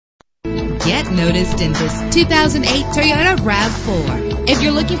get noticed in this 2008 Toyota RAV4. If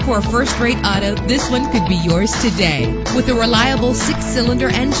you're looking for a first-rate auto, this one could be yours today. With a reliable 6-cylinder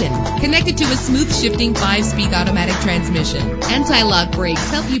engine connected to a smooth shifting 5-speed automatic transmission. Anti-lock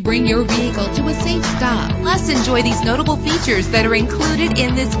brakes help you bring your vehicle to a safe stop. Plus, enjoy these notable features that are included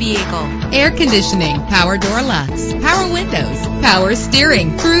in this vehicle: air conditioning, power door locks, power windows, power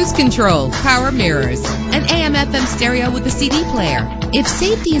steering, cruise control, power mirrors, an AM/FM stereo with a CD player. If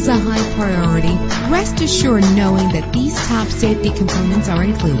safety is a high priority, rest assured knowing that these top safety components are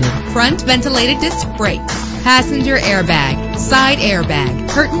included: front ventilated disc brakes, passenger airbag, side airbag,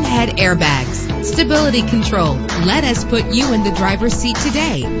 curtain head airbags, stability control. Let us put you in the driver's seat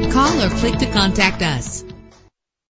today. Call or click to contact us.